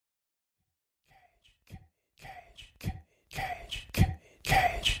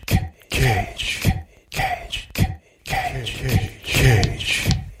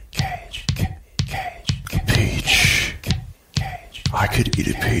I could eat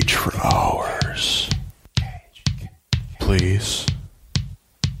a page for hours. Please.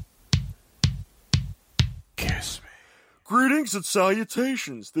 Kiss me. Greetings and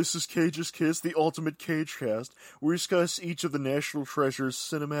salutations. This is Cage's Kiss, the ultimate Cage cast, where we discuss each of the National Treasure's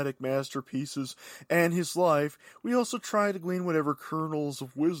cinematic masterpieces and his life. We also try to glean whatever kernels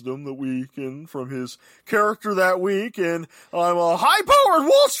of wisdom that we can from his character that week, and I'm a high-powered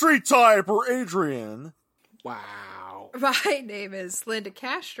Wall Street type, or Adrian. Wow. My name is Linda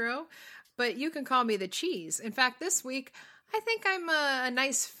Castro, but you can call me the Cheese. In fact, this week, I think I'm a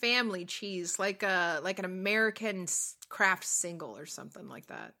nice family cheese, like an American craft single or something like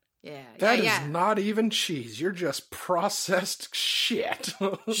that. Yeah, That is yeah. not even cheese. You're just processed shit.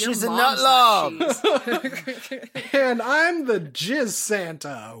 She's a Your nut mom's love. not cheese. And I'm the Jizz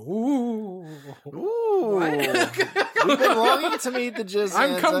Santa. Ooh. Ooh. We've been longing to meet the Jizz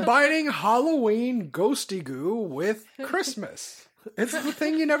I'm Santa. combining Halloween ghosty goo with Christmas. It's the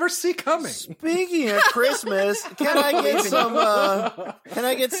thing you never see coming. Speaking of Christmas, can I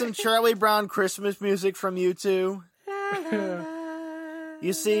get some Charlie Brown Christmas music from you two?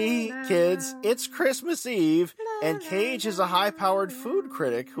 You see, kids, it's Christmas Eve, and Cage is a high-powered food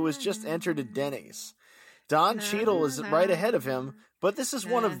critic who has just entered a Denny's. Don Cheadle is right ahead of him, but this is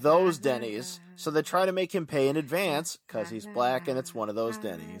one of those Denny's, so they try to make him pay in advance, because he's black and it's one of those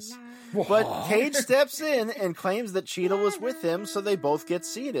Denny's. But Cage steps in and claims that Cheadle was with him, so they both get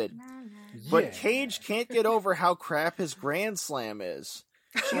seated. But Cage can't get over how crap his Grand Slam is.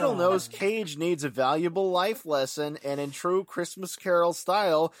 Cheadle knows Cage needs a valuable life lesson, and in true Christmas Carol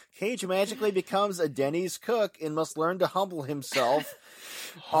style, Cage magically becomes a Denny's cook and must learn to humble himself.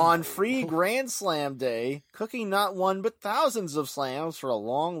 On free Grand Slam Day, cooking not one but thousands of slams for a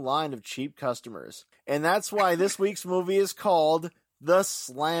long line of cheap customers. And that's why this week's movie is called The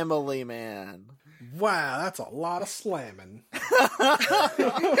Slamily Man. Wow, that's a lot of slamming.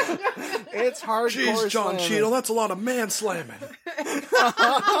 It's hardcore. Jeez, John slamming. Cheadle, that's a lot of man slamming.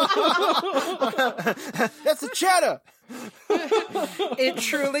 That's a cheddar. It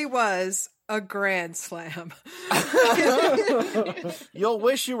truly was a grand slam. You'll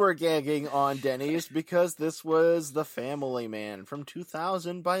wish you were gagging on Denny's because this was The Family Man from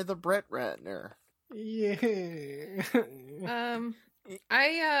 2000 by the Brett Ratner. Yeah.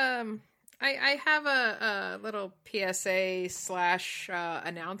 I have a little PSA /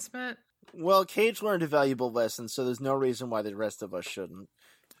 announcement. Well, Cage learned a valuable lesson, so there's no reason why the rest of us shouldn't.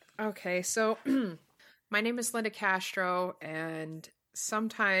 Okay, so my name is Linda Castro, and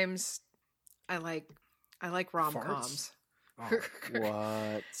sometimes I like rom-coms.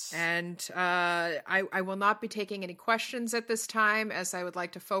 What? And I will not be taking any questions at this time, as I would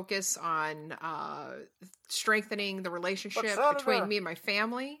like to focus on strengthening the relationship between me and my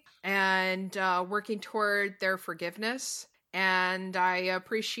family, and working toward their forgiveness. And I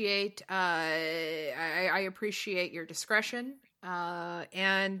appreciate I appreciate your discretion.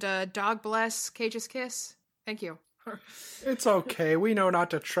 And dog bless Cage's Kiss. Thank you. It's okay. We know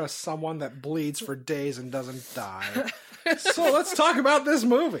not to trust someone that bleeds for days and doesn't die. So let's talk about this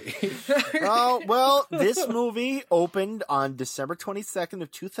movie. Oh, well, this movie opened on December 22nd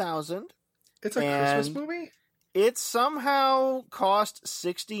of 2000. It's a Christmas movie? It somehow cost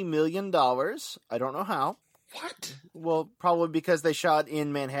 $60 million. I don't know how. What? Well, probably because they shot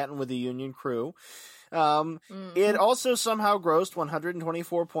in Manhattan with a union crew. It also somehow grossed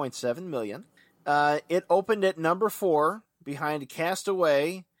 $124.7 million. It opened at number 4 behind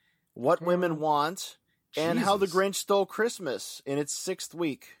Castaway, What Women Want, and How the Grinch Stole Christmas in its 6th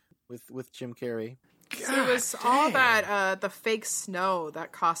week with Jim Carrey. It was all that the fake snow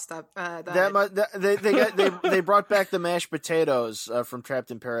that cost up. They brought back the mashed potatoes from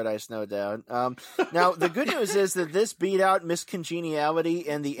Trapped in Paradise, no doubt. Now the good news is that this beat out Miss Congeniality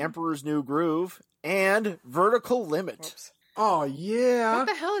and The Emperor's New Groove and Vertical Limit. Whoops. Oh, yeah. What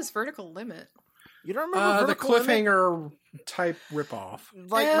the hell is Vertical Limit? You don't remember The Vertical Limit? cliffhanger type ripoff.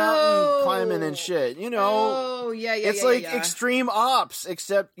 Like mountain climbing and shit, you know. Oh, yeah. It's like Extreme Ops,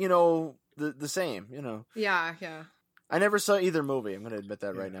 except, you know, the same, you know. Yeah. I never saw either movie. I'm going to admit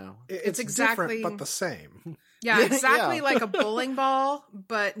that right now. It's exactly- different, but the same. Yeah, exactly Yeah. like a bowling ball,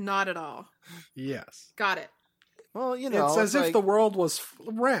 but not at all. Yes. Got it. Well, you know, It's as if like, the world was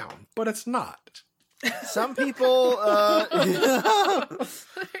round, but it's not. some people,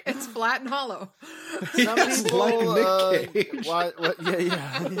 It's flat and hollow. some Yes, people, like Nick Cage. yeah.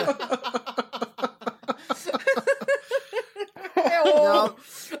 No,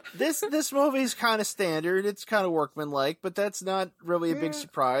 this movie's kind of standard. It's kind of workmanlike, but that's not really a big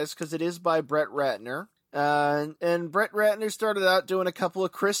surprise because it is by Brett Ratner. And Brett Ratner started out doing a couple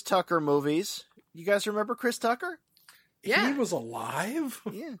of Chris Tucker movies. You guys remember Chris Tucker? Yeah. He was alive?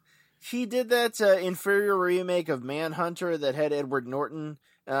 Yeah. He did that inferior remake of Manhunter that had Edward Norton.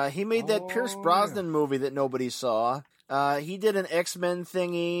 He made that Pierce Brosnan movie that nobody saw. He did an X-Men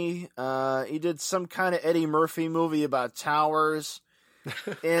thingy. He did some kind of Eddie Murphy movie about towers.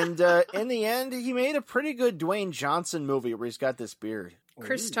 And in the end, he made a pretty good Dwayne Johnson movie where he's got this beard.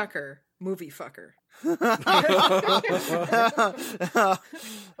 Chris Tucker, movie fucker.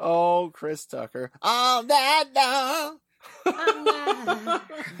 Oh, Chris Tucker. All that long.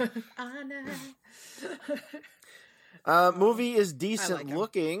 Movie is decent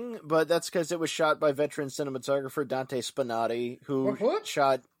looking, but that's because it was shot by veteran cinematographer Dante Spinati, who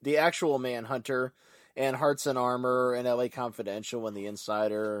shot the actual Manhunter and Hearts and Armor and LA Confidential and The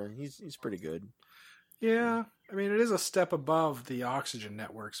Insider. He's pretty good. Yeah, I mean, it is a step above the Oxygen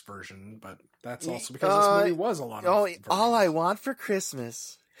Network's version, but that's also because this movie was a lot of All I Want for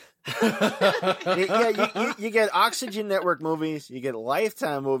Christmas. Yeah, you get Oxygen Network movies, you get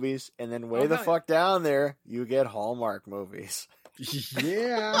Lifetime movies, and then way the fuck down there, you get Hallmark movies.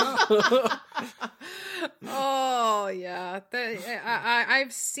 Yeah. Oh yeah,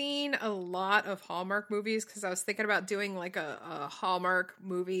 I've seen a lot of Hallmark movies because I was thinking about doing like a Hallmark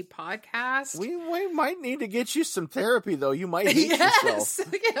movie podcast. We might need to get you some therapy though. You might hate yourself.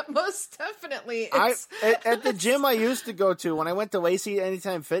 Yeah, most definitely. At the gym I used to go to when I went to Lacey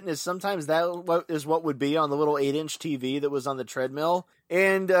Anytime Fitness, sometimes that is what would be on the little 8-inch TV that was on the treadmill.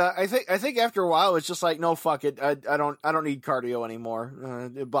 And I think after a while it's just like, no, fuck it. I don't need cardio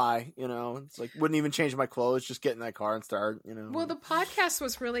anymore. Bye. You know, it's like wouldn't even change my clothes. Just get in that car and start. You know. Well, the podcast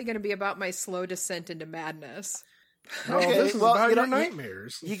was really going to be about my slow descent into madness. Okay, this is about your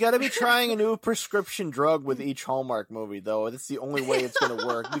nightmares. You got to be trying a new prescription drug with each Hallmark movie, though. That's the only way it's going to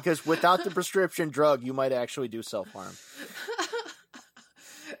work. Because without the prescription drug, you miit actually do self-harm.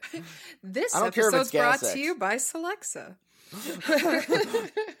 This episode's brought to you by Celexa.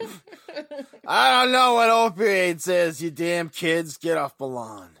 I don't know what opioids is, you damn kids. Get off the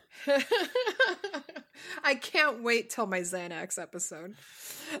lawn. I can't wait till my Xanax episode.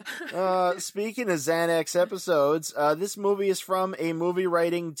 Speaking of Xanax episodes, this movie is from a movie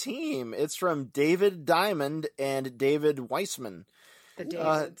writing team. It's from David Diamond and David Weissman. The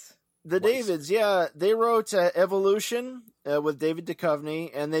Davids. Davids, yeah. They wrote Evolution with David Duchovny,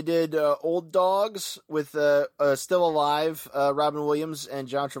 and they did Old Dogs with Still Alive, Robin Williams and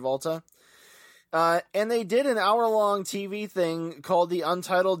John Travolta. And they did an hour-long TV thing called the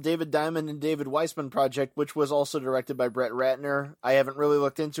Untitled David Diamond and David Weissman Project, which was also directed by Brett Ratner. I haven't really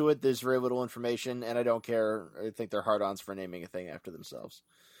looked into it. There's very little information, and I don't care. I think they're hard-ons for naming a thing after themselves.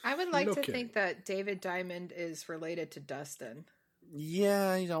 I would like to think that David Diamond is related to Dustin.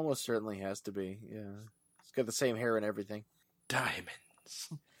 Yeah, he almost certainly has to be. Yeah. He's got the same hair and everything. Diamonds.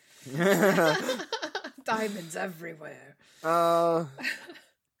 Diamonds everywhere.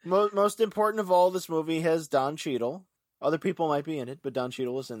 Most important of all, this movie has Don Cheadle. Other people might be in it, but Don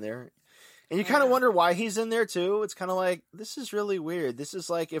Cheadle is in there. And you kind of wonder why he's in there, too. It's kind of like, this is really weird. This is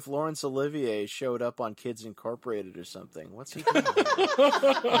like if Laurence Olivier showed up on Kids Incorporated or something. What's he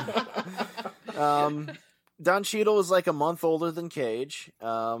doing? Don Cheadle is like a month older than Cage.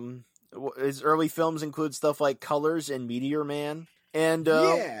 His early films include stuff like Colors and Meteor Man. And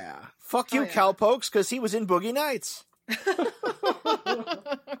fuck you, Cowpokes, because he was in Boogie Nights.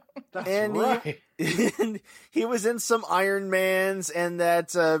 That's right. He was in some Iron Mans and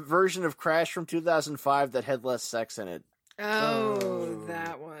that version of Crash from 2005 that had less sex in it. Oh,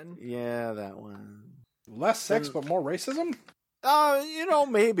 that one. Yeah, that one. Less sex, but more racism?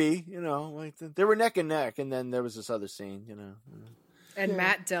 Maybe. Like they were neck and neck, and then there was this other scene, And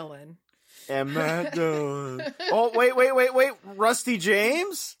Matt Dillon. Oh, wait. Rusty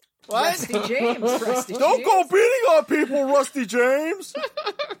James? What? Rusty James. Don't go beating on people, Rusty James.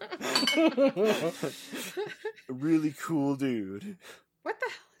 Really cool dude. What the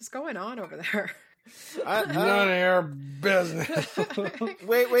hell is going on over there? None of your business.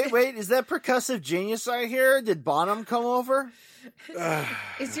 Wait. Is that percussive genius I hear? Did Bonham come over?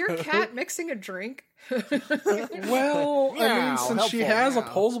 Is your cat mixing a drink? Well, I mean, since she has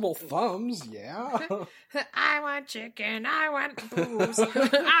opposable thumbs, yeah. I want chicken. I want booze.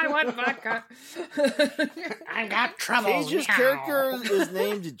 I want vodka. I got trouble. Cage's character is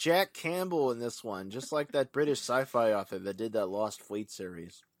named Jack Campbell in this one, just like that British sci-fi author that did that Lost Fleet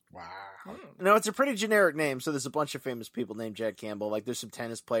series. Wow. No, it's a pretty generic name, so there's a bunch of famous people named Jack Campbell. Like, there's some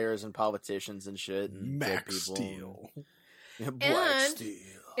tennis players and politicians and shit. And Max Steel. Black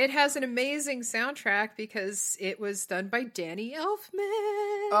Steel. It has an amazing soundtrack because it was done by Danny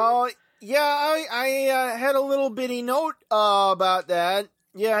Elfman. Oh, yeah, I had a little bitty note about that.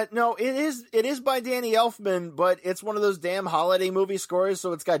 Yeah, no, it is by Danny Elfman, but it's one of those damn holiday movie scores,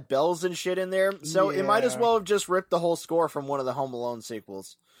 so it's got bells and shit in there. So it might as well have just ripped the whole score from one of the Home Alone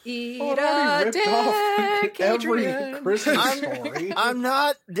sequels. Eat Well, it a already ripped off dick, every Adrian. Christmas story. I'm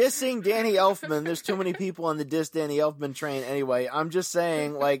not dissing Danny Elfman. There's too many people on the diss Danny Elfman train anyway. I'm just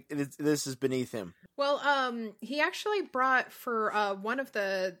saying, like, this is beneath him. Well, he actually brought for one of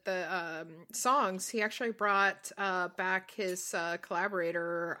the songs. He actually brought back his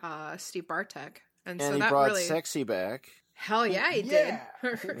collaborator Steve Bartek, and so he that brought really Sexy back. hell yeah, he Yeah.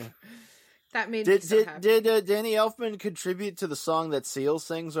 did. That made me so happy. Did Danny Elfman contribute to the song that Seal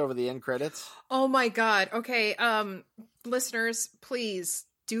sings over the end credits? Oh my god. Okay, listeners, please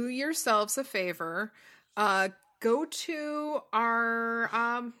do yourselves a favor. Go to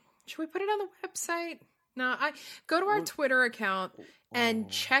our should we put it on the website? No, go to our Twitter account and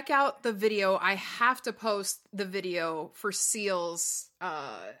check out the video. I have to post the video for Seal's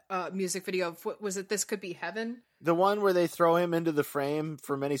music video of what was it? This Could Be Heaven. The one where they throw him into the frame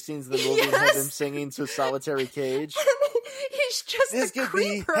for many scenes in the movie and have him singing to Solitary Cage. He's just This a could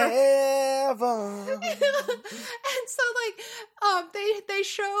creeper. be heaven. And so they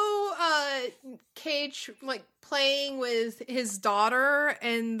show Cage like playing with his daughter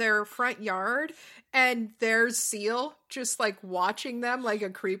in their front yard, and there's Seal just like watching them like a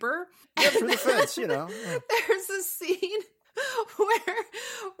creeper. Yeah, through the fence, you know. Yeah. There's a scene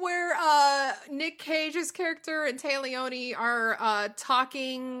where Nick Cage's character and Tay Leone are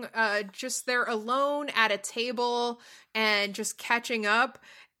talking, just they're alone at a table and just catching up,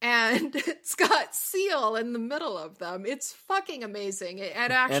 and it's got Seal in the middle of them. It's fucking amazing. It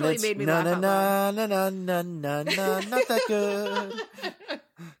actually made me laugh out loud. Not that good.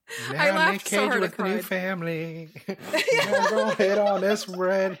 Now I laughed Nick so Cage hard I with the new cried. family. Now go hit on this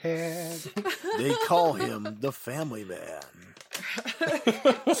redhead. They call him the Family Man.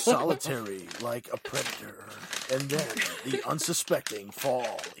 Solitary like a predator, and then the unsuspecting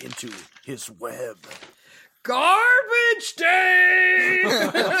fall into his web. Garbage day! No!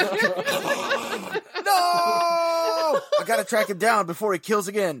 I gotta track him down before he kills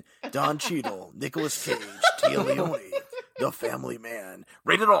again. Don Cheadle, Nicolas Cage, Tia Leone, the Family Man.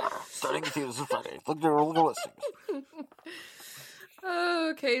 Rated R. Starting in theaters on Friday. Look at listings.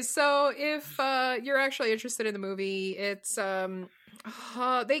 Okay, so if you're actually interested in the movie, it's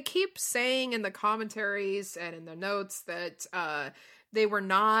they keep saying in the commentaries and in the notes that they were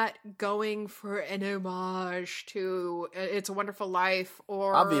not going for an homage to It's a Wonderful Life,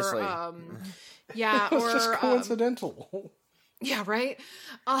 or Obviously. Yeah, It was or just coincidental. yeah, right.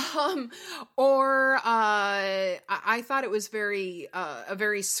 Or I thought it was a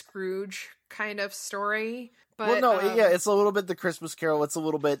very Scrooge kind of story. But, Well, no, yeah, it's a little bit the Christmas Carol. It's a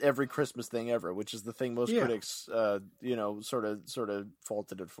little bit every Christmas thing ever, which is the thing most critics, sort of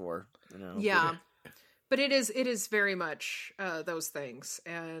faulted it for. You know, yeah, but it is very much those things,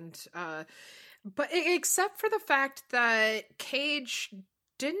 and but except for the fact that Cage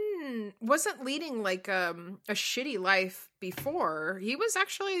wasn't leading like a shitty life before. He was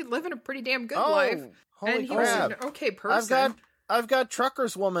actually living a pretty damn good life, holy and he crap. was an okay person. I've got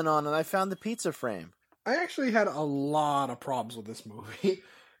Trucker's Woman on, and I found the pizza frame. I actually had a lot of problems with this movie.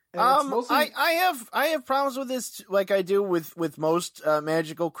 And it's mostly... I have problems with this, like I do with most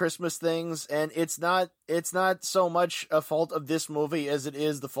magical Christmas things, and it's not so much a fault of this movie as it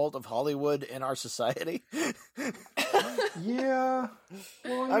is the fault of Hollywood and our society. Yeah.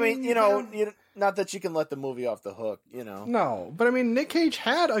 Well, I mean, not that you can let the movie off the hook, you know. No, but I mean, Nick Cage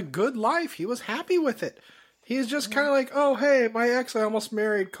had a good life. He was happy with it. He's just kind of like, oh, hey, my ex I almost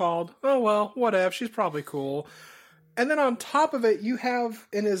married called. Oh, well, whatever. She's probably cool. And then on top of it, you have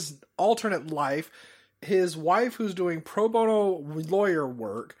in his alternate life, his wife who's doing pro bono lawyer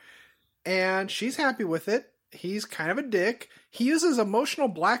work, and she's happy with it. He's kind of a dick. He uses emotional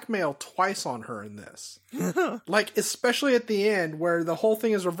blackmail twice on her in this. Like, especially at the end where the whole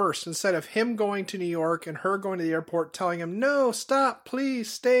thing is reversed. Instead of him going to New York and her going to the airport telling him, no, stop,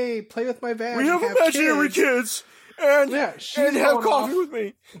 please, stay, play with my vag. We have imaginary kids, and she's have going coffee off with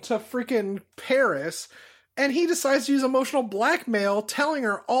me. to freaking Paris. And he decides to use emotional blackmail, telling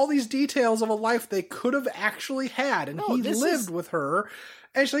her all these details of a life they could have actually had. And he lived with her.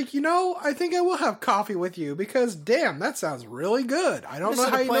 And she's like, I think I will have coffee with you because, damn, that sounds really good. I don't know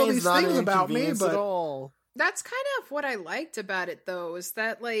how you know these things about me, but that's kind of what I liked about it, though, is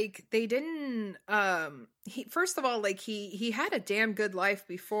that like they didn't. First of all, like he had a damn good life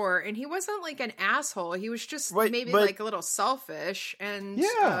before, and he wasn't like an asshole. He was just maybe like a little selfish, and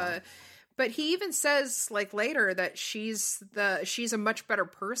But he even says like later that she's a much better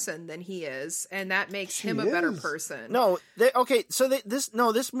person than he is, and that makes him a better person. No,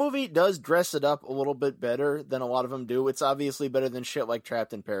 this movie does dress it up a little bit better than a lot of them do. It's obviously better than shit like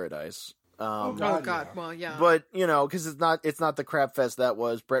Trapped in Paradise. Oh God. Well, yeah. But because it's not the crap fest that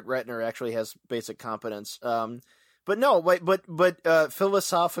was. Brett Ratner actually has basic competence. But no, but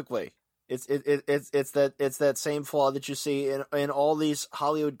philosophically, it's that same flaw that you see in all these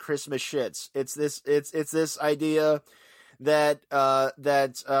Hollywood Christmas shits. It's this idea that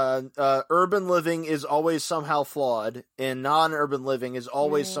urban living is always somehow flawed and non-urban living is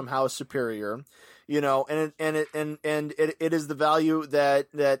always somehow superior. And it is the value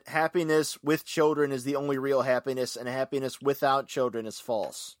that happiness with children is the only real happiness, and happiness without children is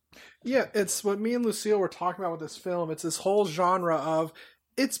false. Yeah, it's what me and Lucille were talking about with this film. It's this whole genre of,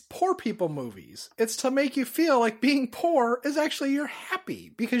 it's poor people movies. It's to make you feel like being poor is actually you're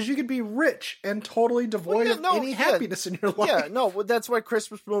happy, because you could be rich and totally devoid of any happiness in your life. Yeah, no, that's why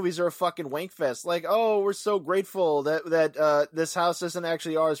Christmas movies are a fucking wank fest. Like, oh, we're so grateful that this house isn't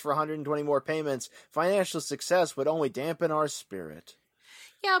actually ours for 120 more payments. Financial success would only dampen our spirit.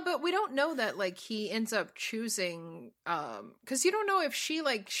 Yeah, but we don't know that, like, he ends up choosing, because you don't know if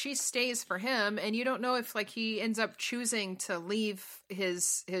she stays for him, and you don't know if, like, he ends up choosing to leave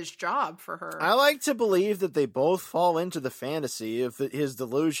his job for her. I like to believe that they both fall into the fantasy of his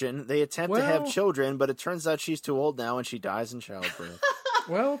delusion. They attempt to have children, but it turns out she's too old now, and she dies in childbirth.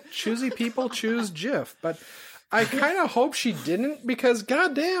 Well, choosy people choose Jif, but I kind of hope she didn't, because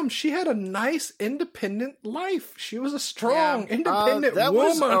goddamn, she had a nice, independent life. She was a strong, independent that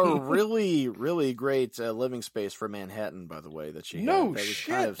woman. That was a really, really great living space for Manhattan, by the way, that she had. No that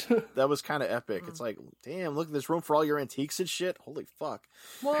shit. That was kind of epic. It's like, damn, look at this room for all your antiques and shit. Holy fuck.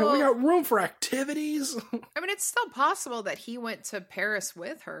 Well, we got room for activities. I mean, it's still possible that he went to Paris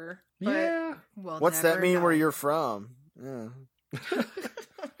with her. But yeah. What's that mean where you're from? Yeah.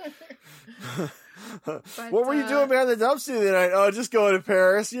 What were you doing behind the dumpster the other night? Oh, just going to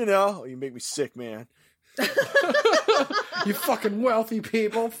Paris, Oh, you make me sick, man. You fucking wealthy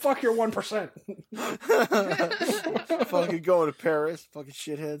people. Fuck your 1%. Fucking going to Paris. Fucking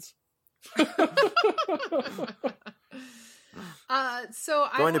shitheads. So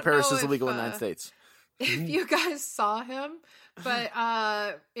going to Paris is illegal in the United States. If you guys saw him, but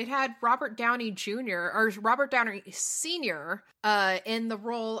it had Robert Downey Jr. or Robert Downey Sr. In the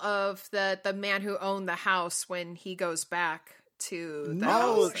role of the man who owned the house when he goes back to the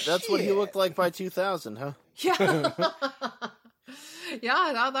house. That's what he looked like by 2000, huh? Yeah.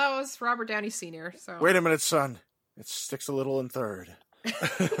 Yeah, that was Robert Downey Sr. So wait a minute, son. It sticks a little in third.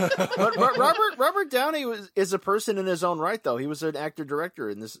 But Robert Downey is a person in his own right, though. He was an actor-director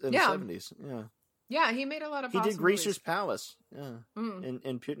in the 70s. Yeah. Yeah, he made a lot of awesome He did Greaser's movies. Palace,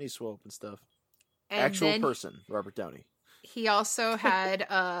 and Putney Swope and stuff. And actual person, Robert Downey. He also had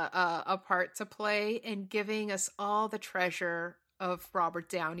a part to play in giving us all the treasure of Robert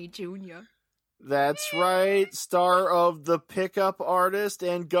Downey Jr. That's right, star of The Pickup Artist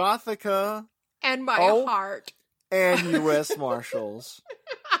and Gothica. And My Heart. And U.S. Marshals.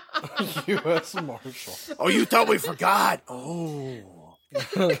 U.S. Marshals. Oh, you thought we forgot. Oh.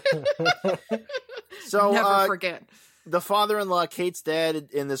 So never forget. The father-in-law, Kate's dad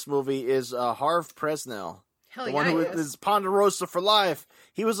in this movie is Harve Presnell. Hell the yeah, one who is Ponderosa for life.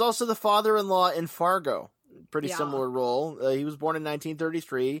 He was also the father-in-law in Fargo. Pretty similar role. He was born in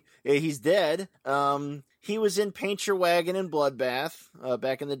 1933. He's dead. He was in Paint Your Wagon and Bloodbath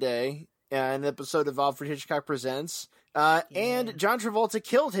back in the day. An episode of Alfred Hitchcock Presents. And John Travolta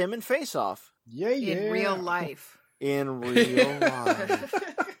killed him in Face Off. Yeah. In real life. In real life.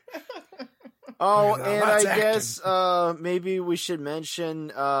 Oh, and I guess maybe we should mention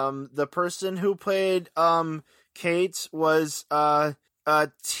the person who played Kate was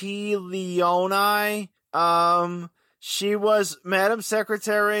T. Leoni. She was Madam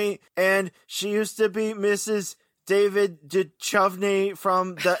Secretary, and she used to be Mrs. David Duchovny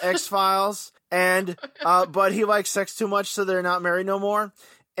from the X-Files, and but he likes sex too much, so they're not married no more.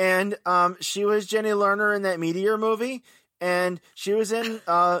 And she was Jenny Lerner in that Meteor movie. And she was in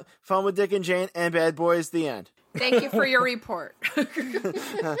Fun with Dick and Jane and Bad Boys: The End. Thank you for your report.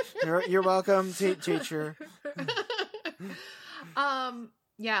 You're welcome, teacher.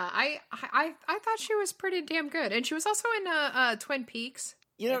 Yeah, I thought she was pretty damn good, and she was also in Twin Peaks.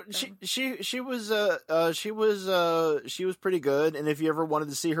 She was pretty good. And if you ever wanted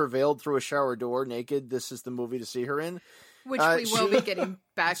to see her veiled through a shower door naked, this is the movie to see her in. Which we will be getting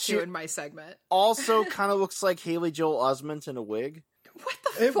back to in my segment. Also kind of looks like Haley Joel Osment in a wig. What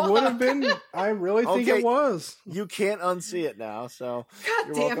the It fuck? would have been. I really think Okay. it was. You can't unsee it now, so God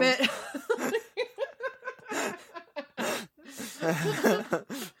you're damn welcome. it.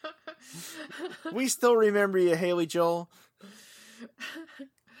 We still remember you, Haley Joel.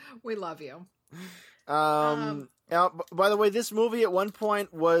 We love you. Now, by the way, this movie at one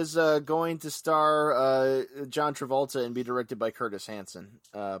point was going to star John Travolta and be directed by Curtis Hanson,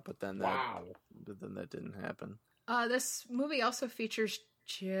 but then that didn't happen. This movie also features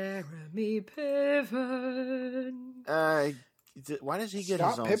Jeremy Piven. Why does he get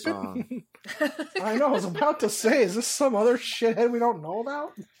Scott his own Pippen? song? I know. I was about to say, is this some other shithead we don't know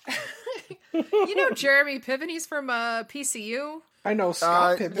about? You know Jeremy Piven? He's from PCU. I know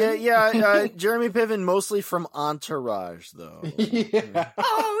Scott Pippen. Yeah. Jeremy Piven, mostly from Entourage, though. Yeah.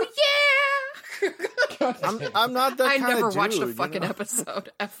 Oh yeah! I'm not that I kind never of dude, watched a fucking you know?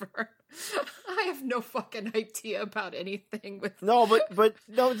 episode ever. I have no fucking idea about anything with. No, but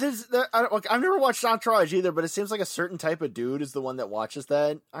no. I've never watched Entourage either, but it seems like a certain type of dude is the one that watches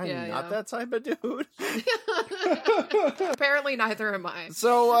that. I'm not that type of dude. Apparently, neither am I.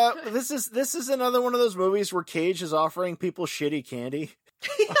 So this is another one of those movies where Cage is offering people shitty candy.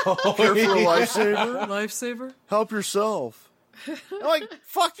 Here for a lifesaver. Lifesaver. Help yourself. I'm like,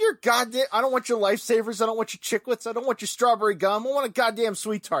 fuck your goddamn. I don't want your lifesavers. I don't want your chiclets. I don't want your strawberry gum. I want a goddamn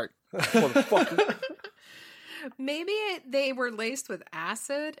sweet tart. Motherfucker. Maybe they were laced with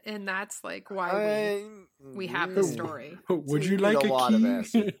acid, and that's like why we have the story. Would you Eat like a lot of key?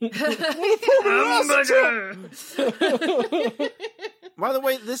 acid. By the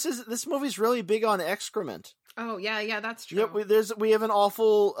way, this movie's really big on excrement. Oh yeah, that's true. Yep, we have an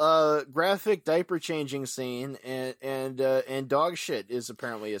awful graphic diaper changing scene, and dog shit is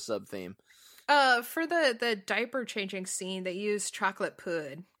apparently a sub theme. For the diaper changing scene, they use chocolate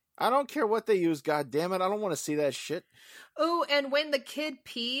pud. I don't care what they use. God damn it, I don't want to see that shit. Oh, and when the kid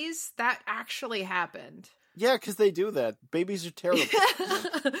pees, that actually happened. Yeah, because they do that. Babies are terrible.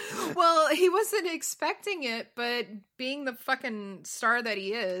 Well, he wasn't expecting it, but being the fucking star that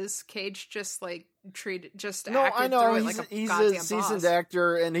he is, Cage just like acted through it like he's goddamn a seasoned boss.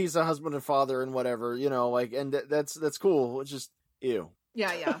 actor, and he's a husband and father, and whatever, and that's cool. It's just ew.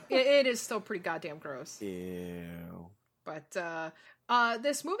 Yeah. It is still pretty goddamn gross. Ew. But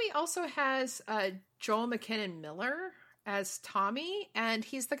this movie also has Joel McKinnon Miller as Tommy, and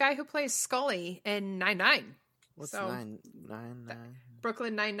he's the guy who plays Scully in 9-9. What's So, 999?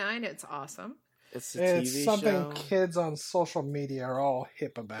 Brooklyn Nine-Nine. It's awesome. It's a TV It's something show. kids on social media are all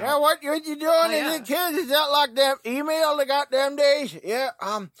hip about. Yeah, what you doing? yeah. Kids, is that like them email the goddamn days? Yeah,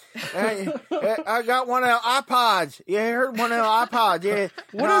 I got one of the iPods. Yeah, I heard one of the iPods. Yeah.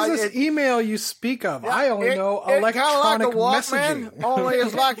 What is this email you speak of? I only know electronic it's kinda like a Walkman, messaging. only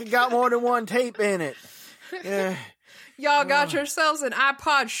it's like it got more than one tape in it. Yeah. Y'all got yourselves an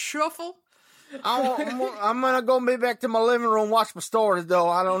iPod Shuffle? I'm gonna go be back to my living room, watch my stories, though.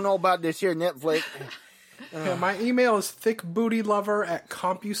 I don't know about this here Netflix. Yeah, my email is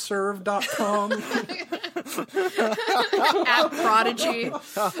thickbootylover@compuserve.com. At Prodigy.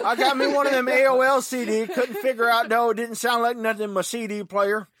 I got me one of them AOL CD. Couldn't figure out, though. It didn't sound like nothing in my CD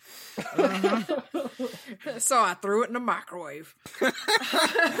player. So I threw it in the microwave.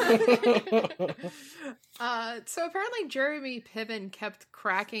 So apparently Jeremy Piven kept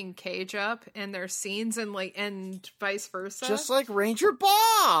cracking Cage up in their scenes and vice versa. Just like Ranger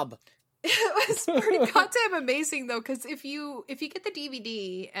Bob. It was pretty goddamn amazing though, because if you get the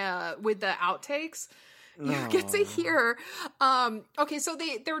DVD with the outtakes, you get to hear. Okay, so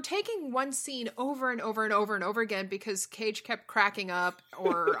they were taking one scene over and over and over and over again because Cage kept cracking up,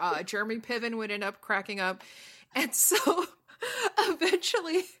 or Jeremy Piven would end up cracking up, and so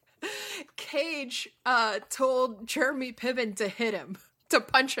eventually Cage told Jeremy Piven to hit him, to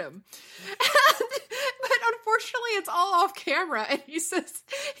punch him. But unfortunately it's all off camera, and he says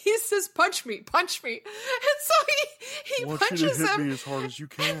punch me, and so he punches him me as hard as you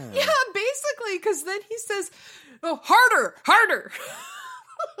can. yeah, basically, because then he says, oh, harder. I'm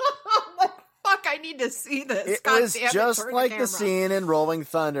like, fuck, I need to see this. It God was damn it, just turn like camera. the scene in Rolling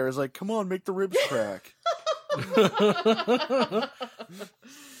Thunder. It's like, come on, make the ribs crack.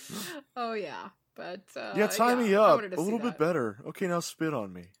 Oh yeah, but Yeah, tie me I up wanted to a see little that. bit better. Okay, now spit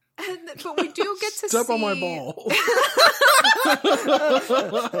on me. But we do get to Step see on my ball.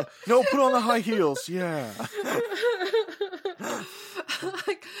 No, put on the high heels. Yeah.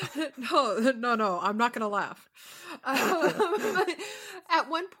 Like, no, I'm not gonna laugh. But at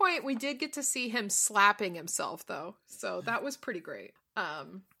one point, we did get to see him slapping himself, though, so that was pretty great.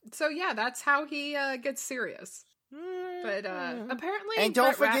 So yeah, that's how he gets serious. But apparently, And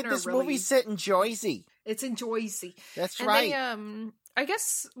don't Brett forget, Ratner this really... movie's set in Jersey. It's in Jersey. That's And right. I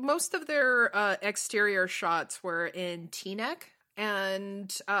guess most of their exterior shots were in Teaneck,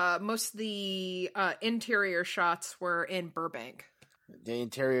 and most of the interior shots were in Burbank. The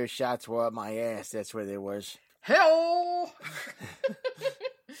interior shots were up my ass. That's where they was. Hell!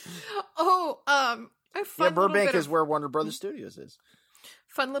 Burbank is where Warner Brothers Studios is.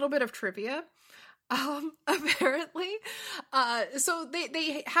 Fun little bit of trivia. Apparently, so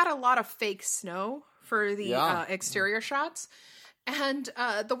they had a lot of fake snow for the exterior shots. And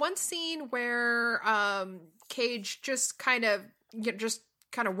the one scene where Cage just kind of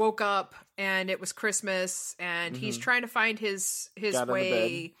woke up and it was Christmas and he's trying to find his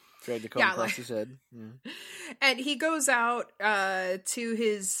way. Tried to comb across his head. Yeah. And he goes out tries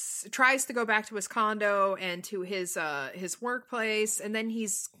to go back to his condo and to his workplace, and then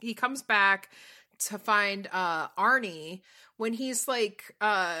he comes back to find Arnie. When he's like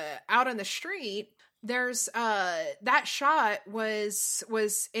out on the street, there's that shot was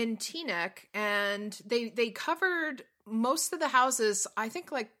in Teaneck, and they covered most of the houses, I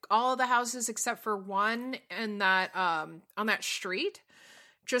think like all of the houses except for one in that on that street,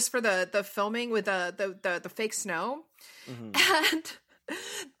 just for the filming with the fake snow. And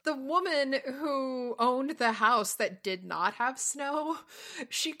the woman who owned the house that did not have snow,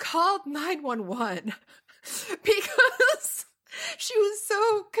 she called 911 because she was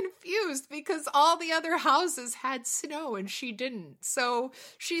so confused because all the other houses had snow and she didn't. So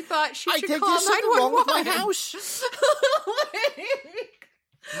she thought she should call 911. Wrong with my house.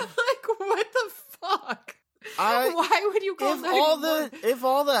 like what the fuck? Why would you call 911? If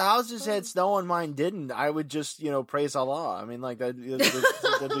all the houses had snow and mine didn't, I would just, praise Allah. I mean, like, that'd be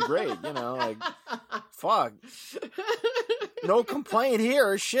great, like, fuck. No complaint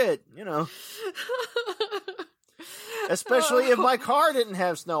here, shit, Especially if my car didn't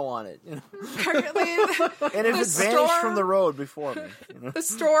have snow on it, Apparently, and if it vanished from the road before me. The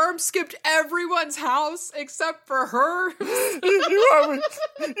storm skipped everyone's house except for her. You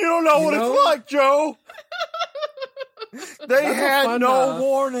don't know what it's like, Joe. They had no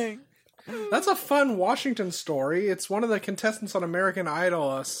warning. That's a fun Washington story. It's one of the contestants on American Idol,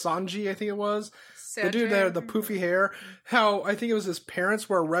 Sanji, I think it was. The dude that had the poofy hair. How I think it was his parents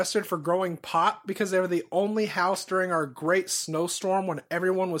were arrested for growing pot because they were the only house during our great snowstorm when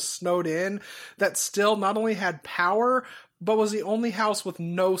everyone was snowed in that still not only had power, but was the only house with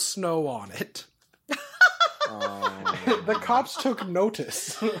no snow on it. The cops took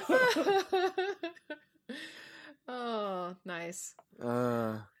notice. Oh, nice.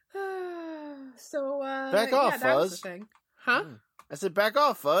 Back that off, Fuzz. was the thing. Huh? I said, back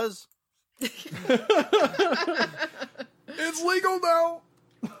off, Fuzz. It's legal now.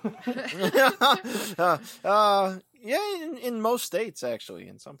 In most states, actually,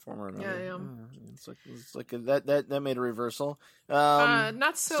 in some form or another. Yeah. It's like that made a reversal.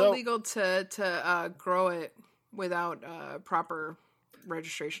 Not so legal to grow it without proper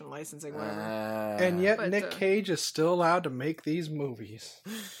registration, licensing, whatever. And yet Nick Cage is still allowed to make these movies.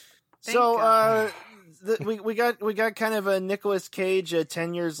 We got kind of a Nicolas Cage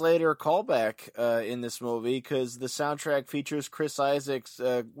 10 years later callback in this movie because the soundtrack features Chris Isaac's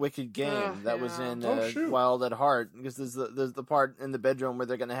Wicked Game that was in Wild at Heart, because there's the part in the bedroom where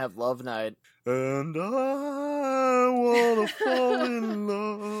they're gonna have love night. And I wanna fall in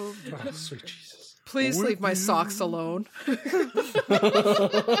love. Oh, sweet Jesus! Please leave my socks alone.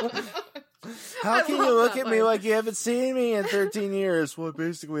 How can you look at me like you haven't seen me in 13 years? Well,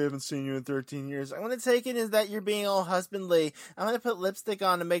 basically, I haven't seen you in 13 years. I'm going to take it as that you're being all husbandly. I'm going to put lipstick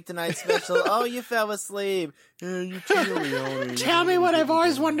on to make tonight special. Oh, you fell asleep. Yeah, you too, Leone. Tell me what I've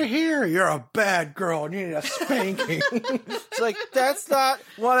always wanted to hear. You're a bad girl and you need a spanking. It's like, that's not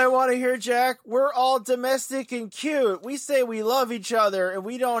what I want to hear, Jack. We're all domestic and cute. We say we love each other and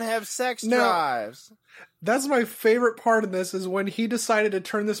we don't have sex drives. That's my favorite part of this is when he decided to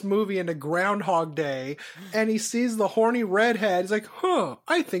turn this movie into Groundhog Day and he sees the horny redhead. He's like,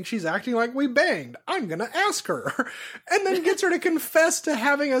 I think she's acting like we banged. I'm going to ask her. And then gets her to confess to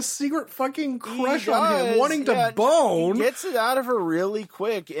having a secret fucking crush on him, wanting to bone. He gets it out of her really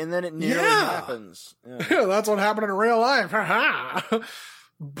quick and then it nearly happens. Yeah, that's what happened in real life.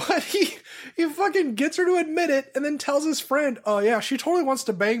 But he fucking gets her to admit it and then tells his friend, oh yeah, she totally wants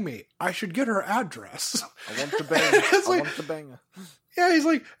to bang me. I should get her address. I want to bang her. I want to bang her. Yeah, he's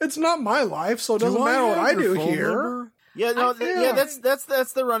like, it's not my life, so it doesn't matter what I do here. Number? Yeah, no,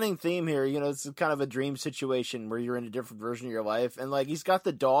 that's the running theme here. It's kind of a dream situation where you're in a different version of your life, and like he's got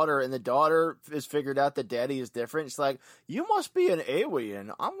the daughter, and the daughter has figured out that daddy is different. It's like, you must be an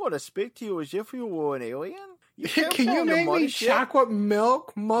alien. I'm going to speak to you as if you were an alien. Can you make me chocolate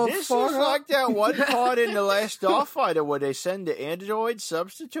milk, motherfucker? This is like that one part in The Last Starfighter where they send the android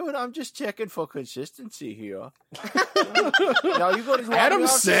substitute. I'm just checking for consistency here. Now you go to Adam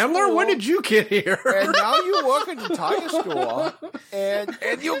Sandler, when did you get here? And now you work at the tire store, and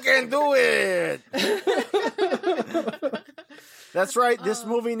you can do it. That's right. This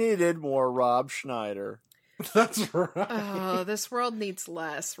movie needed more Rob Schneider. That's right. Oh, this world needs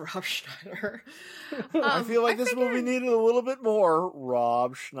less Rob Schneider. I feel like this movie needed a little bit more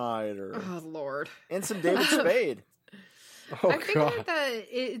Rob Schneider. Oh Lord. And some David Spade. Oh, I figured that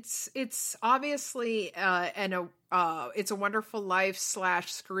it's obviously It's a Wonderful Life /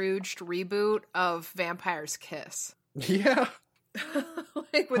 Scrooged reboot of Vampire's Kiss. Yeah.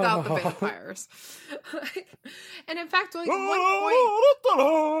 Like without the vampires. And in fact, like at one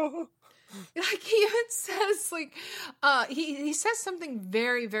point, like he even says he says something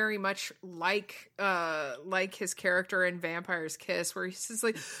very, very much like his character in Vampire's Kiss, where he says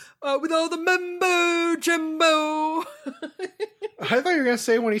like, with all the mumbo jumbo. I thought you were gonna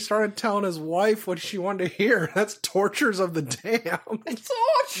say when he started telling his wife what she wanted to hear. That's Tortures of the Damned.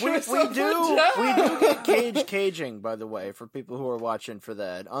 We do get caging, by the way, for people who are watching for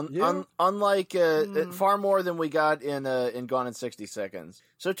that. Unlike far more than we got in Gone in 60 Seconds.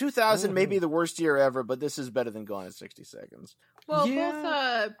 So 2000 may be the worst year ever, but this is better than Gone in 60 Seconds. Well,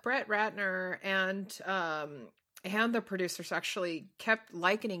 both Brett Ratner and the producers actually kept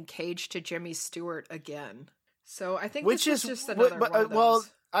likening Cage to Jimmy Stewart again. So I think this is just another one of those. Well,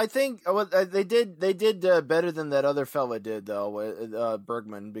 I think they did better than that other fella did though,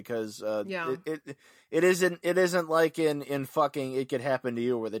 Bergman, because it isn't like in fucking It Could Happen to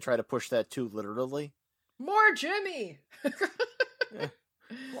You where they try to push that too literally. More Jimmy.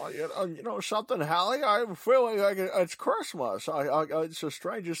 Well, you know something, Hallie? I'm feeling like it's Christmas. It's the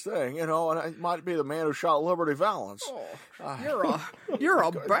strangest thing, and it might be the man who shot Liberty Valance. Oh, you're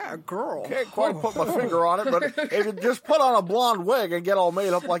a bad girl. Can't quite put my finger on it, but if you just put on a blonde wig and get all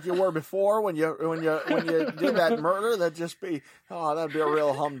made up like you were before when you did that murder, that'd be a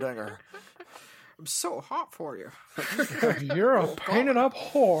real humdinger. I'm so hot for you. You're a painted up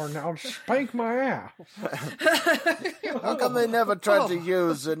whore. Now spank my ass. How come they never tried to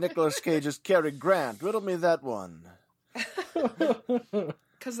use Nicolas Cage's Cary Grant? Riddle me that one.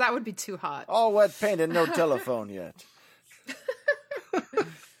 Because that would be too hot. All wet paint and no telephone yet.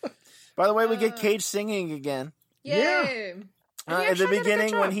 By the way, we get Cage singing again. Yay! Yeah. At the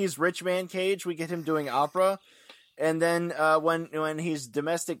beginning, when he's Rich Man Cage, we get him doing opera. And then when he's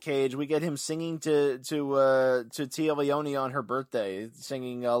domestic Cage, we get him singing to Tia Leone on her birthday,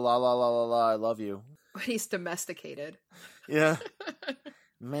 singing la la la la la, I love you. When he's domesticated. Yeah.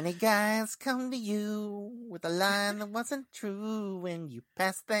 Many guys come to you with a line that wasn't true when you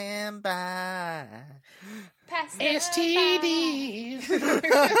pass them by. Pass STDs.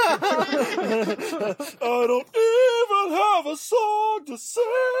 I don't even have a song to sing.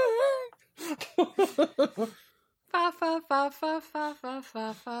 Fa fa fa fa fa fa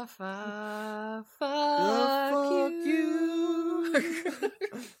fa fa fa. Fuck you.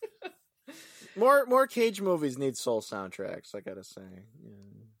 More Cage movies need soul soundtracks, I gotta say.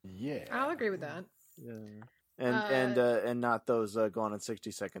 Yeah. I'll agree with that. Yeah. And not those Gone in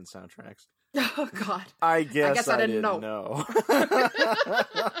 60 Seconds soundtracks. Oh God. I guess I didn't know.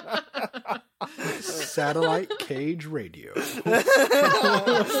 Satellite Cage Radio.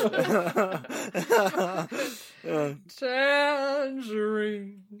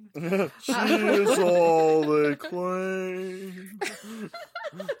 Tangerine. She's all they claim.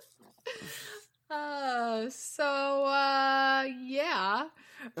 Yeah.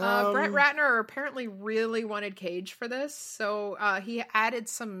 Brett Ratner apparently really wanted Cage for this, so he added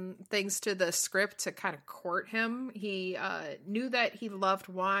some things to the script to kind of court him. He knew that he loved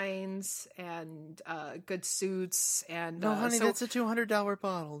wines and good suits, and no, honey, that's a $200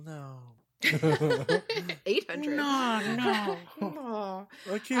 bottle. No, 800. No. Oh.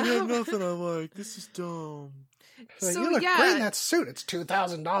 I can't have nothing I like. This is dumb. So you look great in that suit. It's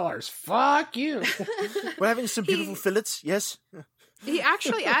 $2,000. Fuck you. We're having some beautiful fillets. Yes. He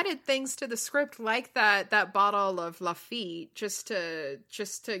actually added things to the script like that bottle of Lafite just to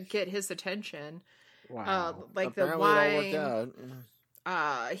get his attention. Wow. Like apparently the it all worked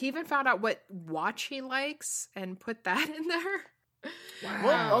wine. He even found out what watch he likes and put that in there. Wow.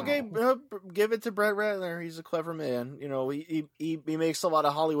 Well, okay, give it to Brett Ratner. He's a clever man. You know, he makes a lot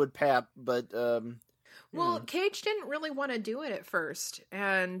of Hollywood pap, but well, Cage didn't really want to do it at first,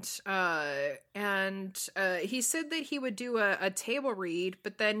 and he said that he would do a table read,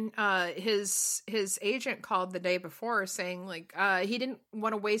 but then his agent called the day before saying like he didn't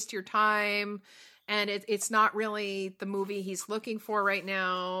want to waste your time, and it's not really the movie he's looking for right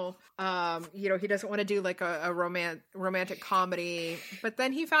now. He doesn't want to do like a romantic comedy. But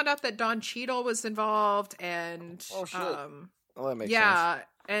then he found out that Don Cheadle was involved, and oh shit, well, that makes sense.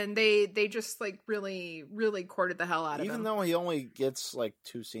 And they just like really, really courted the hell out of him. Even though he only gets like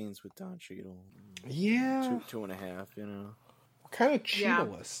 2 scenes with Don Cheadle. Yeah. 2.5, you know. Kind of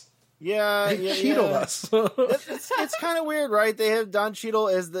Cheadle-less. Yeah. Cheadle-less. It's kind of weird, right? They have Don Cheadle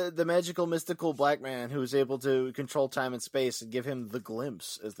as the magical, mystical black man who's able to control time and space and give him the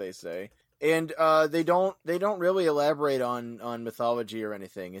glimpse, as they say. And they don't really elaborate on mythology or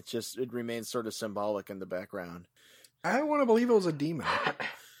anything. It remains sort of symbolic in the background. I want to believe it was a demon.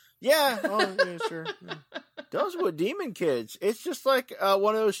 Yeah, sure. Yeah. Those were demon kids. It's just like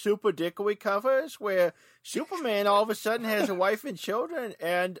one of those Super Dickory covers where Superman all of a sudden has a wife and children,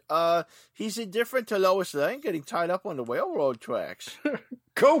 and he's indifferent to Lois Lane getting tied up on the railroad tracks.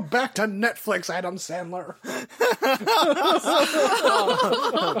 Go back to Netflix, Adam Sandler.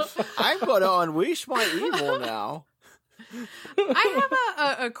 I'm going to unleash my evil now. I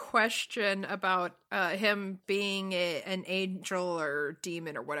have a question about him being an angel or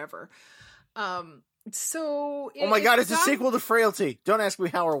demon or whatever. So, oh my god, it's a sequel to Frailty. Don't ask me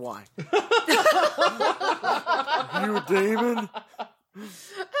how or why. You a demon?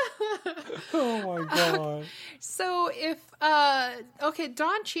 Oh my god. So if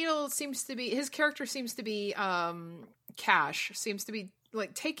Don Cheadle his character seems to be Cash seems to be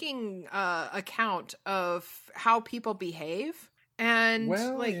like taking account of how people behave, and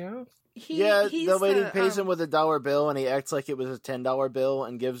the lady pays him with $1 bill, and he acts like it was a $10 bill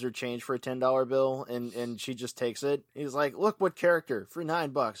and gives her change for a $10 bill, and she just takes it. He's like, "Look what character for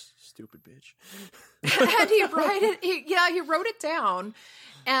 $9, stupid bitch." And he wrote it down,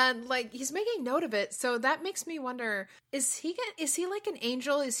 and like he's making note of it. So that makes me wonder: is he like an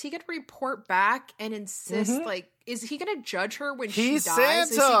angel? Is he gonna report back and insist like? Is he going to judge her when she dies? Santa. Is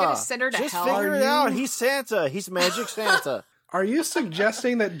he going to send her to Just hell? Just figure it out. He's Santa. He's Magic Santa. Are you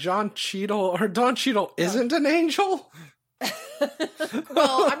suggesting that Don Cheadle isn't an angel?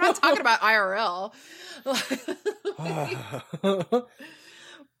 Well, I'm not talking about IRL.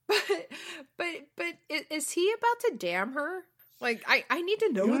 but is he about to damn her? Like, I need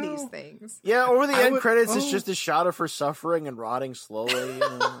to know these things. Yeah, over the end credits, it's just a shot of her suffering and rotting slowly.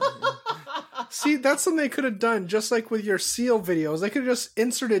 See, that's something they could have done, just like with your Seal videos. They could have just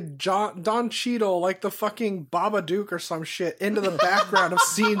inserted Don Cheadle, like the fucking Babadook or some shit, into the background of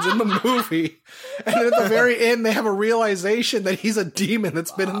scenes in the movie. And then at the very end, they have a realization that he's a demon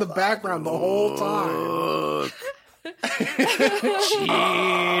that's been in the background the whole time.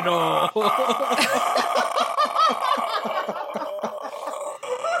 Cheadle.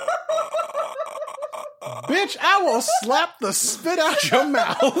 Bitch, I will slap the spit out your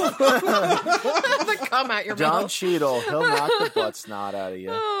mouth. The cum out your mouth. Don Cheadle, he'll knock the butt snot out of you.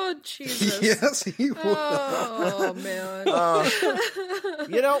 Oh, Jesus. Yes, he will. Oh, man.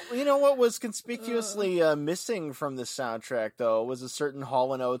 You know what was conspicuously missing from the soundtrack, though, was a certain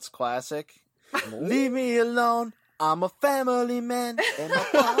Hall & Oates classic. Leave me alone. I'm a family man, and my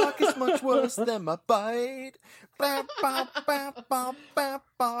bark is much worse than my bite. Now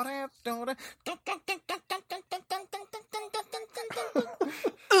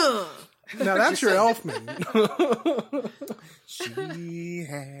that's your Elfman. She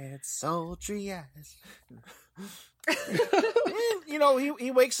had sultry eyes. And,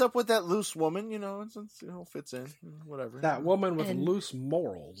 he wakes up with that loose woman, it fits in, whatever. That woman with loose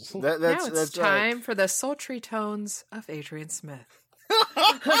morals. That's time for the sultry tones of Adrian Smith.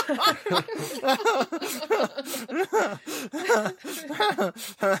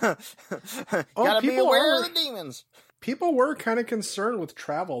 Gotta be aware of the demons. People were kind of concerned with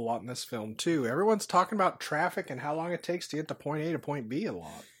travel a lot in this film too. Everyone's talking about traffic and how long it takes to get to point A to point B a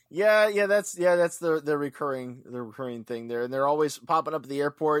lot. Yeah, that's the recurring thing there, and they're always popping up at the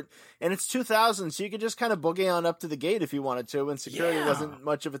airport. And it's 2000, so you could just kind of boogie on up to the gate if you wanted to, and security wasn't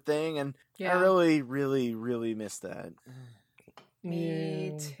much of a thing. And I really, really, really miss that.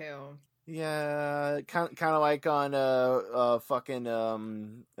 Me too. Yeah, kind of like on fucking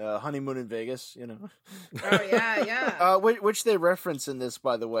Honeymoon in Vegas, Oh yeah. Which they reference in this,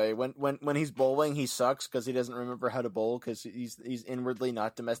 by the way. When he's bowling, he sucks because he doesn't remember how to bowl because he's inwardly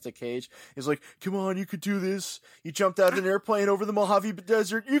not domestic Cage. He's like, "Come on, you could do this. You jumped out of an airplane over the Mojave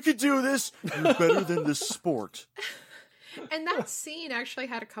Desert. You could do this. You're better than this sport." And that scene actually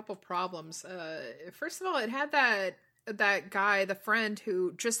had a couple problems. First of all, it had that guy, the friend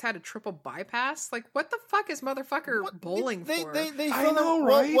who just had a triple bypass. Like, what the fuck is motherfucker bowling for? I know,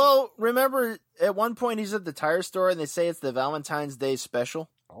 right? Well, remember at one point he's at the tire store and they say it's the Valentine's Day special.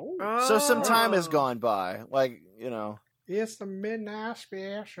 Oh. So some time has gone by. Like, It's the midnight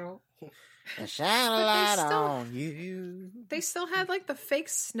special. and shine a light still- on you. They still had like the fake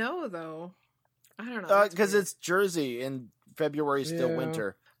snow though. I don't know. That's Because weird. it's Jersey and February's still Yeah.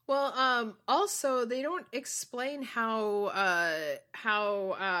 winter. Well, also they don't explain how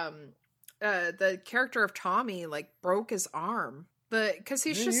the character of Tommy like broke his arm. Because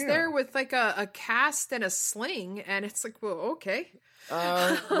he's just there with like a cast and a sling, and it's like, well, okay.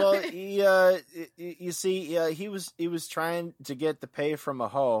 Well, you see, he was trying to get the pay from a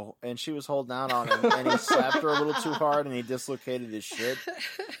hoe, and she was holding out on him, and he slapped her a little too hard, and he dislocated his shit.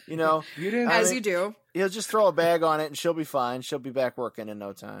 You didn't. You do. He'll just throw a bag on it, and she'll be fine. She'll be back working in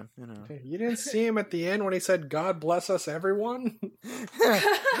no time. You didn't see him at the end when he said, "God bless us, everyone."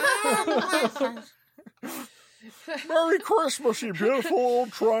 Merry Christmas, you beautiful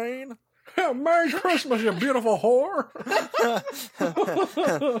old train. Merry Christmas, you beautiful whore.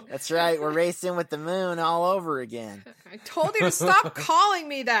 That's right. We're racing with the moon all over again. I told you to stop calling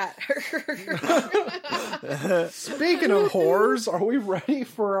me that. Speaking of whores, are we ready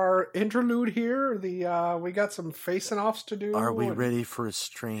for our interlude here? We got some facing offs to do. Are we ready for a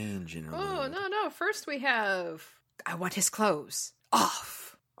strange interlude? Oh, no. First we have, I want his clothes off.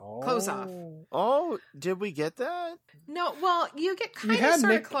 Clothes off. Oh, did we get that? No, well, you get You kind had of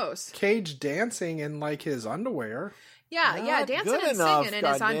sort of Nick close. Cage dancing in like his underwear. Yeah, Not dancing good and enough, singing in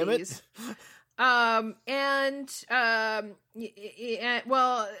his goddammit. undies.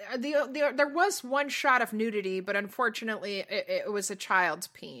 There was one shot of nudity, but unfortunately, it was a child's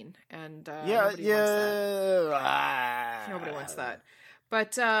peen, and nobody wants that. Nobody wants that.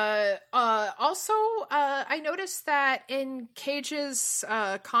 But also, I noticed that in Cage's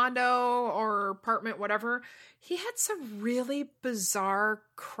condo or apartment, whatever, he had some really bizarre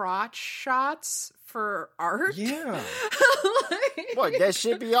crotch shots for art. Yeah. What? That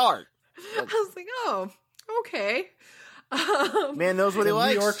should be art. I was like, oh, okay. Man knows what he The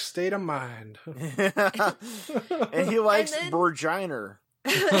likes. New York state of mind. And he likes And then- Virginia.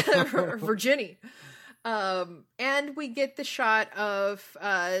 Virginia. And we get the shot of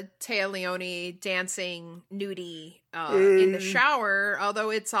Téa Leoni dancing nudie in the shower, although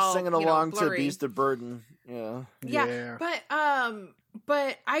it's all Singing along to blurry. Beast of Burden. Yeah. Yeah, but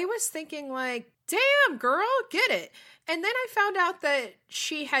I was thinking like, damn girl, get it. And then I found out that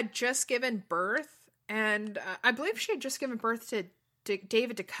she had just given birth, and I believe she had just given birth to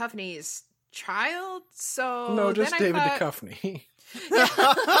David Duchovny's child. So No, just then David I thought, Duchovny.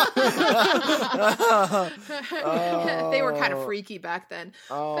 They were kind of freaky back then.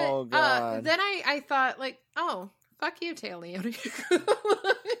 Oh, But, God. then I thought like, oh, fuck you, Téa Leoni.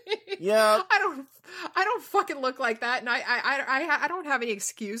 Yeah. I don't fucking look like that, and I don't have any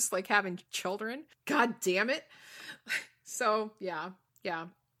excuse like having children. God damn it. So yeah,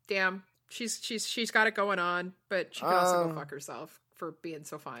 damn. She's got it going on, but she can also go fuck herself for being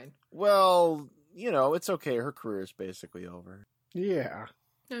so fine. Well, it's okay. Her career is basically over. Yeah.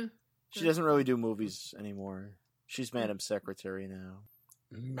 She doesn't really do movies anymore. She's Madam Secretary now.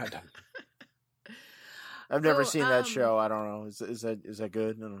 Madam. I've never So, seen that show. I don't know. Is that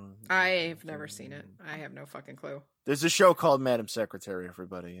good? I don't know. I've never seen it. I have no fucking clue. There's a show called Madam Secretary,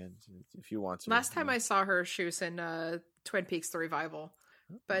 everybody, and if you want to. Last time I saw her, she was in Twin Peaks: The Revival.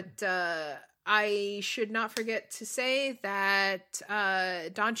 But I should not forget to say that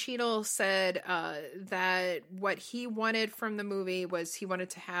Don Cheadle said that what he wanted from the movie was he wanted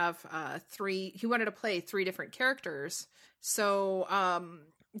to have he wanted to play 3 different characters. So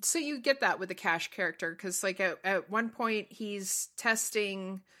you get that with the Cash character, because like at one point he's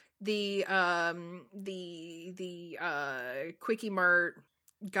testing the Quickie Mart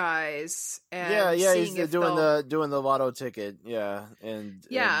guys, and he's seeing if doing they'll- the lotto ticket, and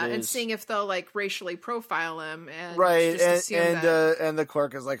and seeing if they'll like racially profile him, and right, just assume that. and the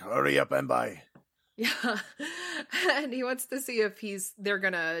clerk is like, hurry up and buy. Yeah, and he wants to see if they're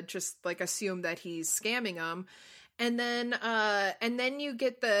gonna just like assume that he's scamming them, and then you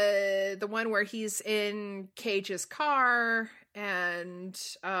get the one where he's in Cage's car, and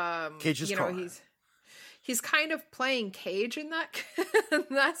Cage's car. He's kind of playing Cage in that in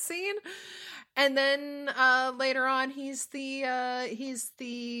that scene, and then later on he's the I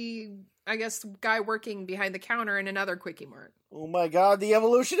guess guy working behind the counter in another Quickie Mart. Oh my God, the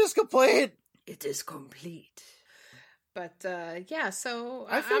evolution is complete. It is complete. But yeah, so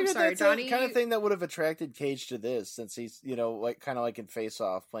I I'm figured sorry, that's Donnie. the kind of thing that would have attracted Cage to this, since he's like kind of like in Face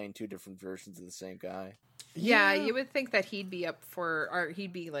Off, playing 2 different versions of the same guy. Yeah, you would think that he'd be up for, or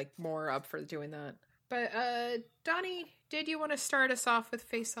he'd be like more up for doing that. But Donnie, did you want to start us off with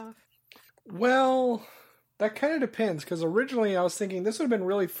Face Off? Well, That kind of depends, because originally I was thinking this would have been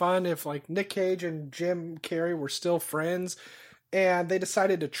really fun if like Nick Cage and Jim Carrey were still friends and they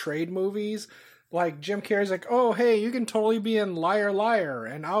decided to trade movies. Like Jim Carrey's like, oh, hey, you can totally be in Liar Liar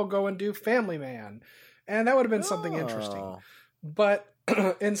and I'll go and do Family Man. And that would have been something interesting. But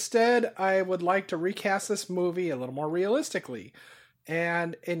instead, I would like to recast this movie a little more realistically.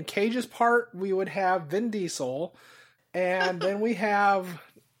 And in Cage's part, we would have Vin Diesel. And then we have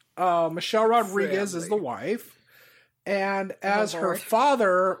Michelle Rodriguez as the wife. And as her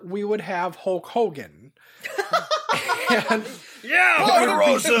father, we would have Hulk Hogan. And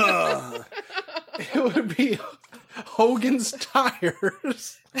Ponderosa! it would be Hogan's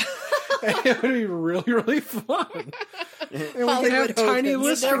Tires. And it would be really, really fun. And we could have Tiny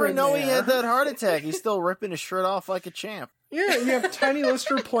Lister. You never in know he there. had that heart attack. He's still ripping his shirt off like a champ. Yeah, you have Tiny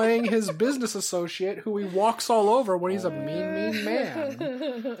Lister playing his business associate who he walks all over when he's a mean, mean man.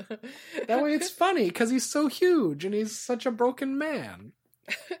 That way it's funny because he's so huge and he's such a broken man.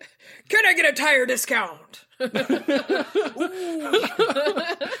 Can I get a tire discount?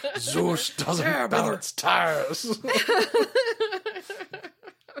 Zeus doesn't balance tires.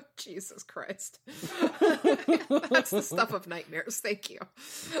 Jesus Christ. That's the stuff of nightmares. Thank you.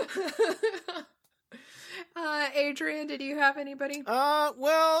 Adrian, did you have anybody?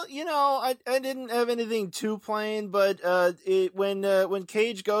 Well, I didn't have anything too plain, but when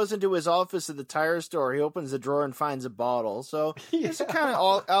Cage goes into his office at the tire store, he opens the drawer and finds a bottle. So there's a kind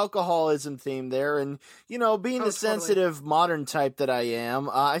of alcoholism theme there, and being the sensitive modern type that I am,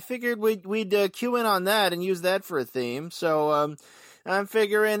 I figured we'd cue in on that and use that for a theme. So I'm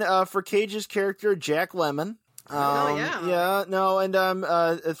figuring for Cage's character, Jack Lemmon. And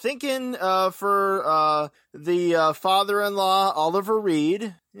I'm thinking for the father-in-law, Oliver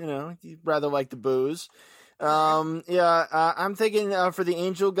Reed. You rather like the booze. I'm thinking for the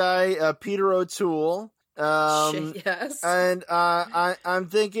angel guy, Peter O'Toole. Yes. And I'm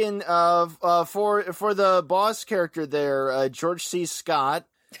thinking of for the boss character there, George C. Scott.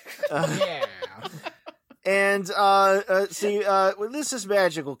 Yeah. And this is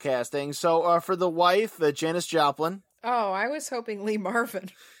magical casting. So for the wife, Janis Joplin. Oh, I was hoping Lee Marvin.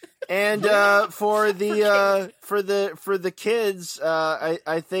 And for the kids,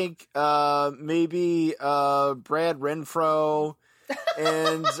 I think maybe Brad Renfro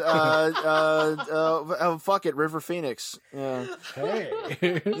and fuck it, River Phoenix. Yeah. Hey.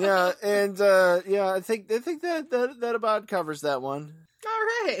 Yeah, and I think that about covers that one. All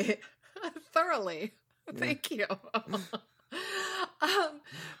right. Thoroughly. Thank you.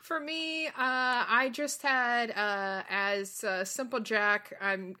 For me, I just had as Simple Jack.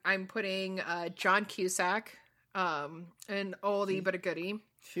 I'm putting John Cusack, an oldie but a goodie.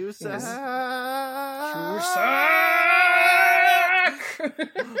 Cusack.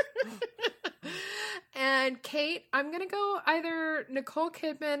 And Kate, I'm gonna go either Nicole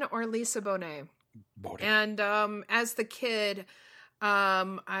Kidman or Lisa Bonet. And as the kid,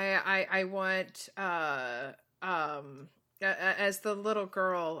 I want as the little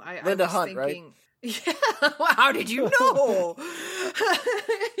girl. Linda I was Hunt, thinking, right? Yeah. Well, how did you know?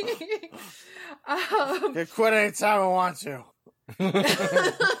 You quit anytime I want to.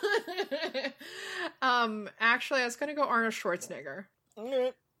 Actually, I was gonna go Arnold Schwarzenegger,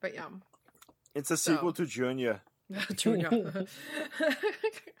 but yeah, it's a sequel to Junior. Junior.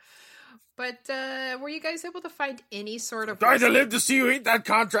 But were you guys able to find any sort of... I'd live to see you eat that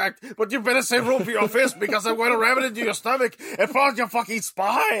contract, but you better save room for your fist because I'm going to ram it into your stomach and fall your fucking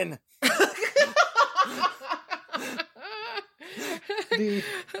spine. They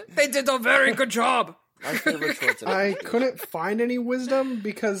did a very good job. I couldn't find any wisdom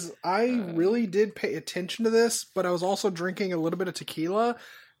because I really did pay attention to this, but I was also drinking a little bit of tequila,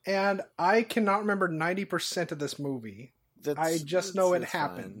 and I cannot remember 90% of this movie. I just know it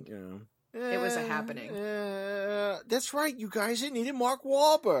happened. Fine, It was a happening. That's right, you guys. It needed Mark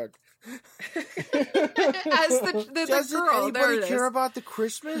Wahlberg. As the Doesn't girl. anybody care about the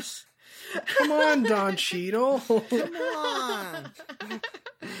Christmas? Come on, Don Cheadle. Come on.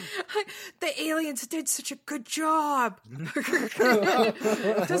 The aliens did such a good job.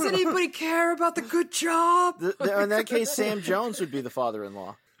 Does anybody care about the good job? In that case, Sam Jones would be the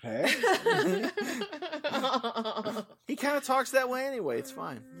father-in-law. Hey? He kind of talks that way anyway. It's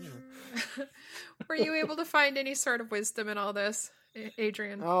fine. Were you able to find any sort of wisdom in all this,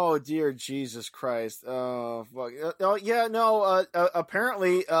 Adrian? Oh dear Jesus Christ! Oh, fuck. Oh yeah, no.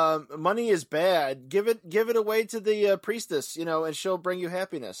 Apparently, money is bad. Give it away to the priestess, and she'll bring you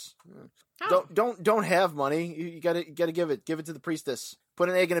happiness. Oh. Don't have money. You gotta give it to the priestess. Put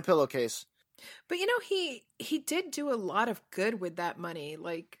an egg in a pillowcase. But he did do a lot of good with that money.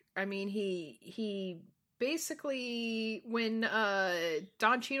 Like, I mean, he basically when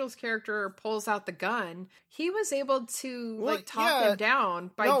Don Cheadle's character pulls out the gun, he was able to talk him down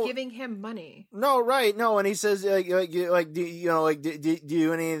by giving him money. No, right? No, and he says do you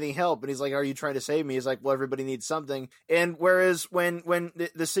need anything help? And he's like, are you trying to save me? He's like, well, everybody needs something. And whereas when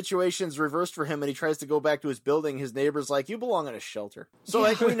the situation's reversed for him and he tries to go back to his building, his neighbor's like, you belong in a shelter. So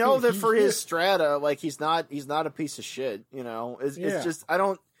like we know that for his strata, like he's not a piece of shit. It's just I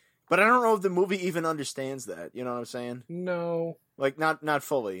don't know if the movie even understands that. You know what I'm saying? No, like not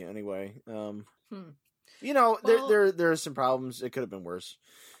fully anyway. There are some problems. It could have been worse.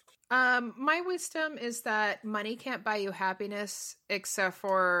 My wisdom is that money can't buy you happiness except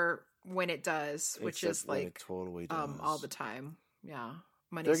for when it does, which is like it totally does. All the time. Yeah.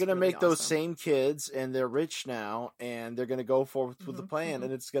 They're going to make those same kids, and they're rich now, and they're going to go forth with the plan,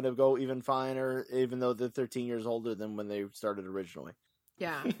 and it's going to go even finer, even though they're 13 years older than when they started originally.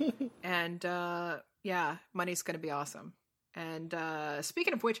 Yeah. And, money's going to be awesome. And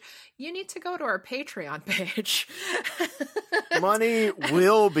speaking of which, you need to go to our Patreon page. Money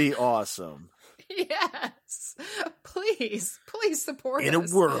will be awesome. Yes. Please support us. In a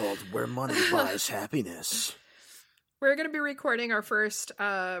world where money buys happiness. We're going to be recording our first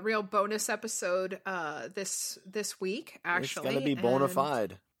real bonus episode this week, actually. It's going to be bona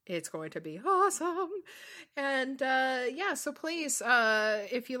fide. It's going to be awesome. And so please,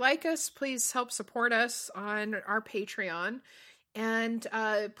 if you like us, please help support us on our Patreon. And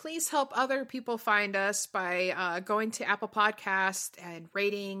please help other people find us by going to Apple Podcast and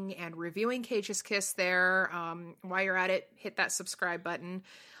rating and reviewing Cage's Kiss there. While you're at it, hit that subscribe button.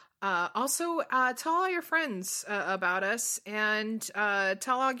 Also, tell all your friends about us, and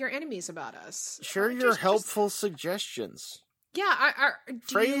tell all your enemies about us. Share your helpful suggestions. Yeah,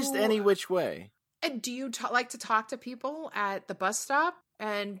 phrased any which way. And do you like to talk to people at the bus stop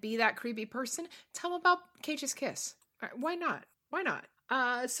and be that creepy person? Tell them about Cage's Kiss. Why not? Why not?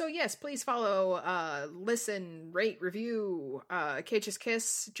 So yes, please follow, listen, rate, review, Cage's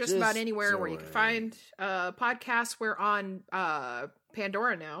Kiss, just about anywhere where you can find podcasts. We're on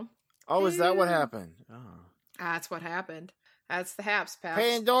Pandora now. Oh, is that what happened? Oh. That's what happened. That's the haps, pal.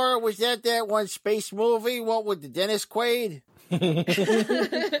 Pandora, was that one space movie? What with the Dennis Quaid?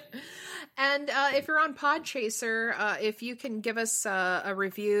 And if you're on Podchaser, if you can give us a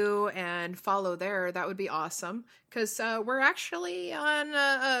review and follow there, that would be awesome. Because we're actually on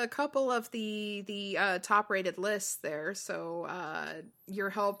a couple of the top-rated lists there. So your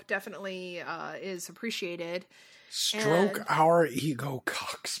help definitely is appreciated. Stroke our ego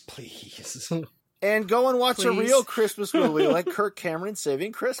cocks, please. And go and watch a real Christmas movie like Kirk Cameron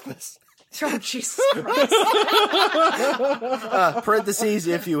Saving Christmas. Oh, Jesus Christ. Parentheses,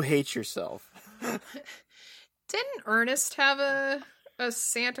 if you hate yourself. Didn't Ernest have a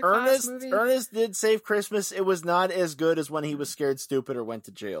Santa Claus movie? Ernest did Save Christmas. It was not as good as when he was scared stupid or went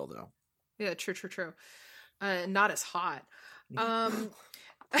to jail, though. Yeah, true. Not as hot.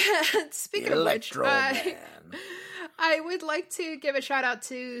 Speaking of which, I would like to give a shout out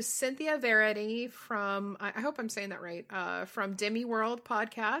to Cynthia Verity from, I hope I'm saying that right, from Demi World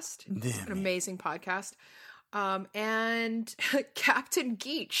podcast. An amazing podcast. And Captain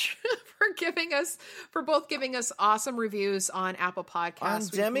Geach for both giving us awesome reviews on Apple Podcasts. On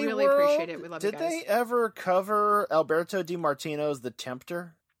Demi really World, appreciate it. We love you guys. Did they ever cover Alberto Di Martino's The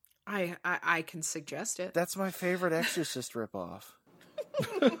Tempter? I can suggest it. That's my favorite Exorcist ripoff.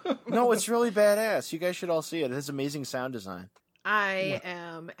 No, it's really badass. You guys should all see it. It has amazing sound design. I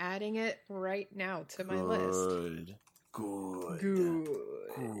am adding it right now to my list. Good.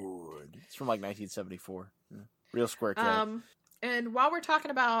 It's from like 1974. Yeah. Real square cat. And while we're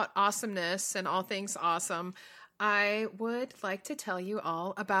talking about awesomeness and all things awesome, I would like to tell you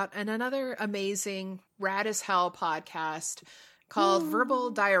all about another amazing Rad as Hell podcast called Verbal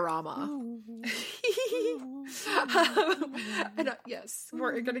Diorama. And, yes,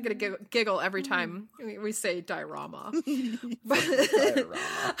 we're going to get a giggle every time we say diorama.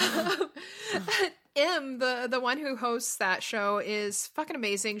 Em, the one who hosts that show, is fucking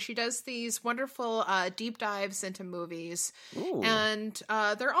amazing. She does these wonderful deep dives into movies. Ooh. And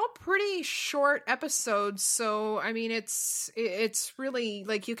they're all pretty short episodes, so I mean it's really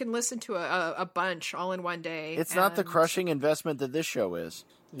like you can listen to a bunch all in one day. It's not the crushing investment that this show is.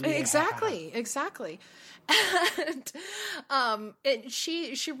 Yeah. Exactly. And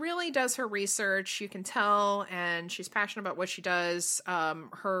she really does her research, you can tell, and she's passionate about what she does.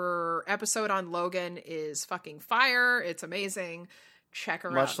 Her episode on Logan is fucking fire. It's amazing. Check her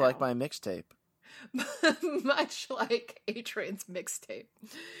out. Much like my mixtape. Much like Adrian's mixtape.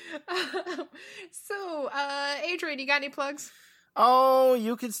 So, Adrian, you got any plugs? Oh,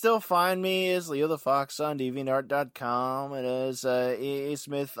 you can still find me as Leo the Fox on DeviantArt.com and as A.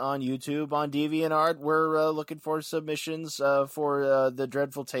 Smith on YouTube. On DeviantArt, we're looking for submissions for the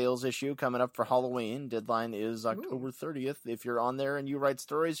Dreadful Tales issue coming up for Halloween. Deadline is October 30th. If you're on there and you write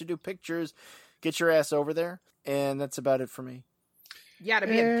stories or do pictures, get your ass over there. And that's about it for me. You gotta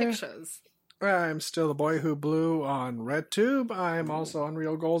be in pictures. I'm still the boy who blew on RedTube. I'm also on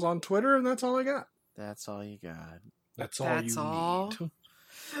Real Goals on Twitter, and that's all I got. That's all you got. That's all That's you all. need.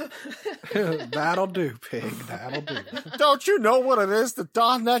 That'll do, pig. That'll do. Don't you know what it is to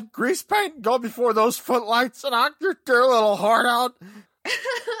don that grease paint and go before those footlights and knock your dear little heart out?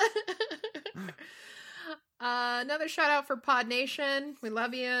 Another shout out for Pod Nation. We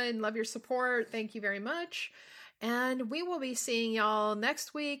love you and love your support. Thank you very much. And we will be seeing y'all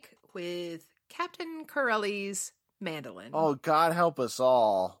next week with Captain Corelli's mandolin. Oh, God help us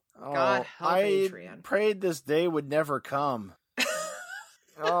all. God help Adrian. I prayed this day would never come.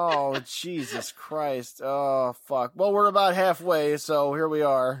 Oh, Jesus Christ. Oh, fuck. Well, we're about halfway, so here we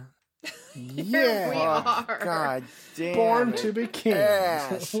are. Yeah. we are. God damn Born it. to be king.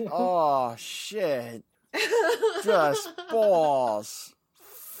 Ass. Oh, shit. Just balls.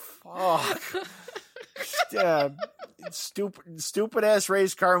 Fuck. Yeah, stupid ass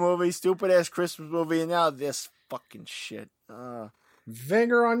race car movie, stupid ass Christmas movie, and now this fucking shit.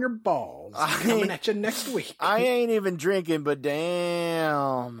 Vinegar on your balls. Coming at you next week. I ain't even drinking, but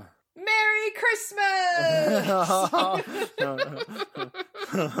damn. Merry Christmas!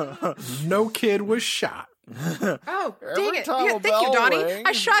 No kid was shot. Oh, Every dang it. time Yeah, a thank you, bell Donnie. rings-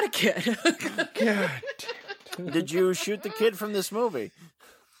 I shot a kid. God. Did you shoot the kid from this movie?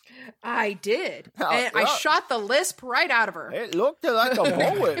 I did. Oh, And I yeah. shot the lisp right out of her. It looked like a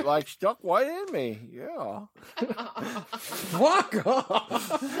bullet, like stuck right in me. Yeah. Fuck off.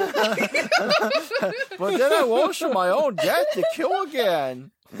 But then I rose from my own death to kill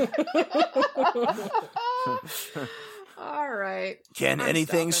again. All right. Can I'm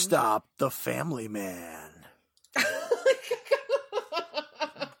anything stopping. stop the family man?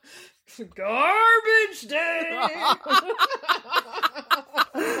 Garbage day.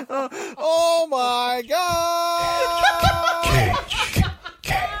 Oh my God!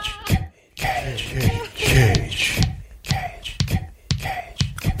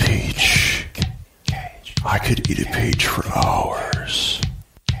 Peach. I could eat a peach for hours.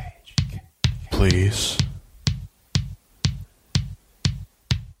 Please.